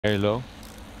Very low.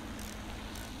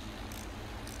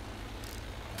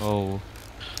 Oh.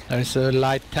 There's a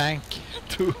light tank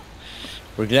too.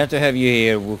 We're glad to have you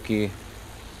here, Wookie.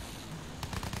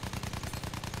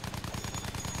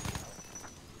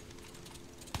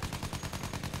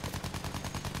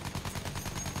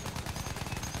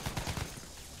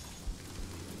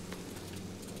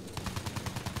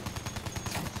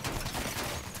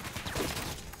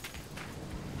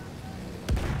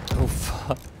 Oh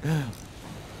fuck.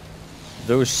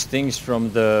 Those things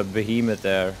from the behemoth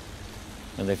there.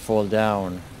 And they fall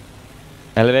down.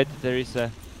 Elevator,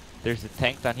 there's a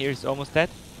tank down here, he's almost dead.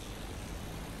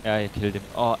 Yeah, I killed him.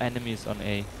 Oh, enemies on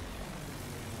A.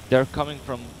 They're coming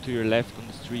from to your left on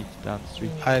the street, down the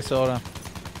street. I saw them.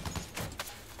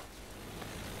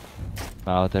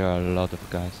 Wow, there are a lot of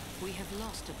guys. We have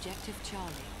lost objective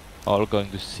Charlie. All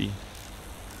going to C.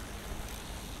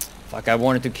 Fuck, I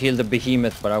wanted to kill the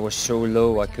behemoth, but I was so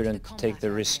low I couldn't take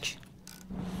the risk.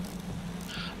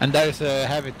 And there's a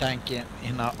heavy tank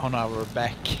on our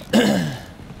back.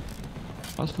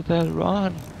 Hospital,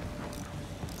 run!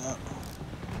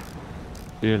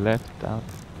 To your left, down.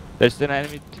 There's an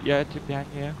enemy, yeah, behind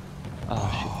you, yeah.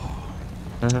 Oh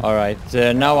shit. Alright,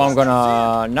 now I'm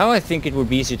gonna... Now I think it would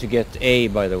be easy to get A,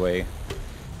 by the way.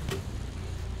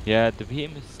 Yeah, the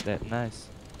beam is that nice.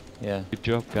 Yeah. Good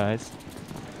job, guys.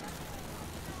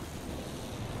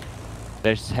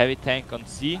 There's heavy tank on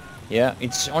C. Yeah,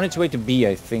 it's on its way to B,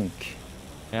 I think.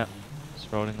 Yeah, it's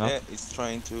rolling up. Yeah, it's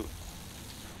trying to.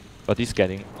 But he's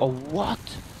getting... Oh, what?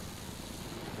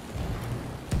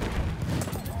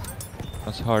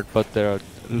 That's hard, but there are...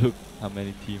 Look how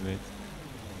many teammates.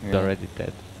 Yeah. They're already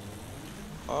dead.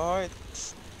 Alright.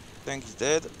 Tank is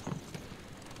dead.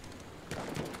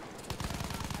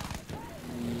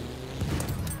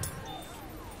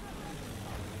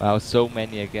 Wow, so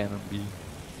many again on B.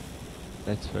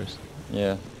 That's first.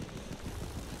 Yeah.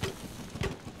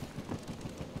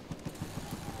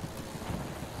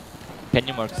 Can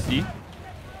you mark C?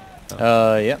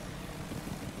 Yeah.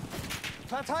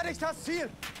 Verteidigt das Ziel!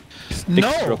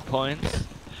 Extra No! points.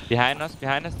 Behind us,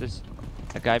 there's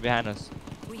a guy behind us.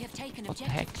 We have taken What the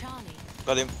objective heck? Charlie.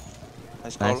 Got him.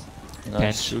 Nice call. Nice. Can't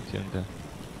Nice. shoot him there.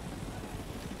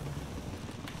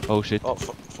 Oh shit. Oh,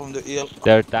 from the hill.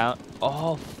 They're down.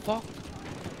 Oh fuck.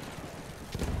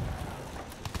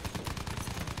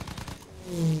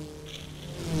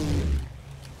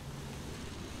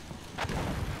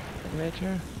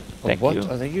 Elevator. Oh, Thank what? you.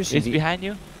 Are they using He's the behind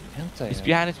you. anti? He's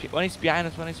behind us. One is behind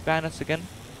us. One is behind us again.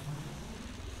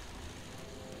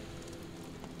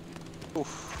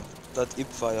 Oof. That hip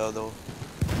fire though.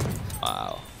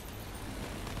 Wow.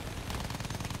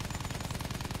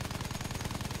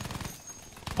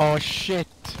 Oh shit!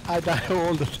 I die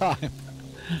all the time.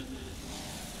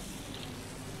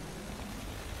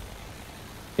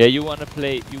 Yeah, you wanna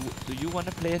play? Do you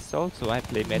wanna play assault? So I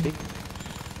play medic.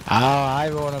 Oh, I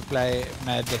wanna play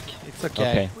medic. It's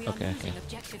okay. We are Okay. losing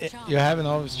objective Charlie. You have an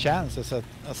always chance as an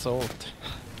assault.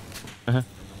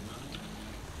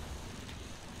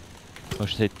 Oh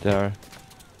shit, there.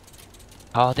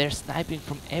 Oh, they're sniping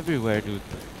from everywhere, dude.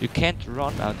 You can't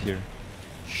run out here.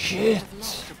 We Shit! have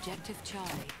lost objective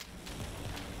Charlie.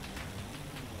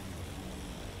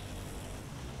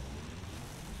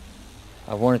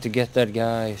 I wanted to get that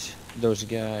those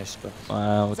guys, but...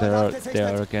 Wow, they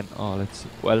are again. Oh, let's see.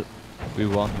 Well, we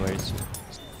won very soon.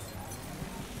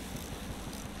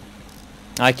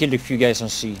 I killed a few guys on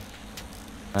C.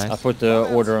 I Nice. put the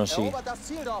order on C. Erobert das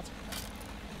Ziel dort!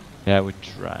 Yeah, we're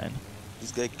trying.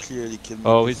 This guy clearly killed me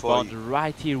Oh, he's before spawned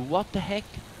right here. What the heck?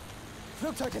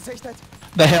 Flugzeug gesichtet!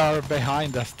 They are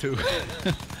behind us too.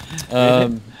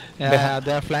 Yeah,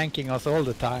 they're flanking us all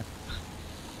the time.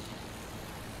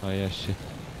 Oh yeah, shit.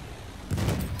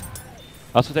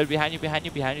 Also, they're behind you.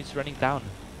 It's running down.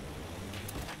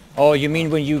 Oh, you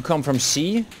mean when you come from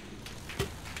C?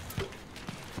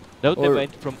 No, they Or-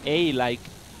 went from A, like,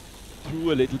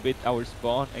 through a little bit our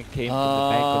spawn and came from the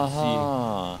back of C.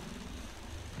 Ah.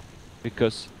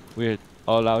 Because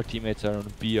all our teammates are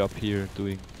on B up here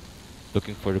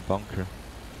looking for the bunker.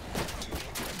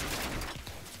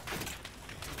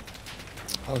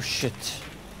 Oh shit.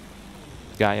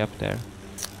 Guy up there.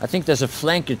 I think there's a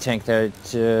flanker tank there.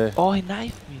 It Oh, he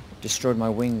knifed me. destroyed my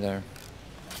wing there.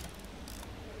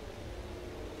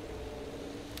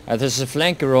 There's a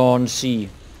flanker on C.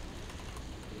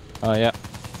 Oh yeah,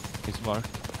 he's marked.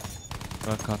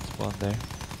 No, I can't spawn there.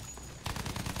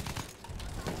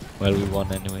 Well, we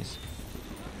won anyways.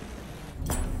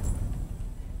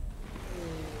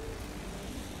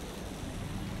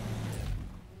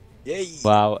 Yay!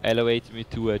 Wow, elevated me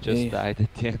too. I just Yeah. died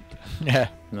at the end. Yeah.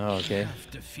 No, okay.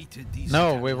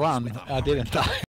 No, we won. I didn't die.